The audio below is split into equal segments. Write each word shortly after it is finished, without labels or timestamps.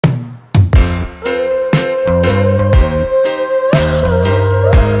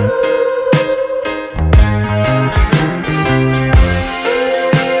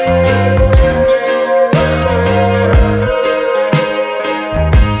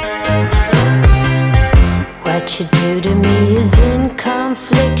What you do to me is in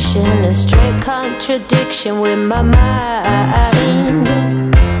confliction, a straight contradiction with my mind.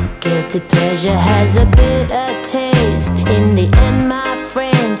 Guilty pleasure has a bitter taste. In the end, my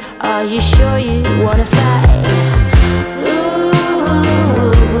friend, are you sure you wanna fight? Ooh,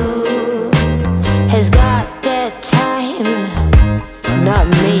 has got that time, not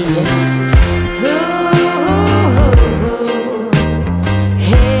me.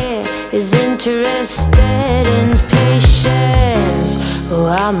 Is interested in patience. Oh,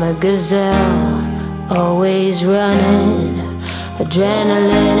 I'm a gazelle, always running,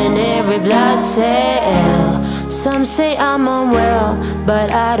 adrenaline in every blood cell. Some say I'm unwell,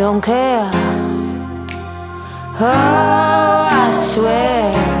 but I don't care. Oh, I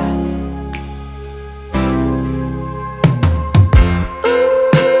swear.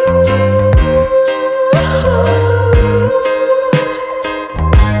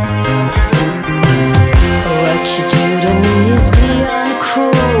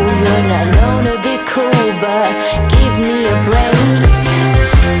 But give me a break.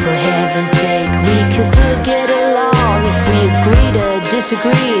 For heaven's sake, we can still get along if we agree to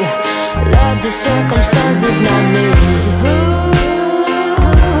disagree. Love the circumstances, not me. Who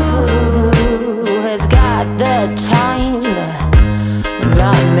has got the time?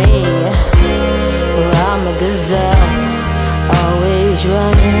 Not me. I'm a gazelle, always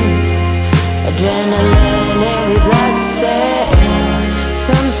running, adrenaline in every blood cell.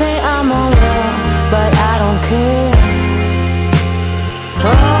 Some say I'm unwell, but I don't care. Oh,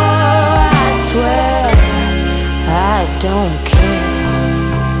 I swear I don't care.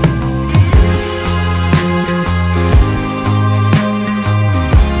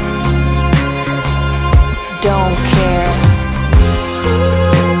 Don't care.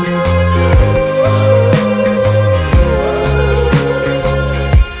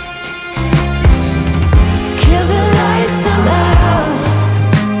 Kill the lights, I'm out.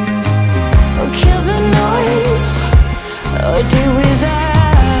 Kill the noise, or do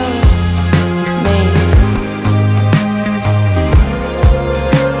without me.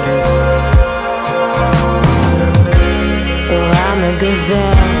 Oh, I'm a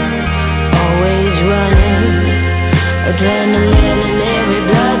gazelle, always running, adrenaline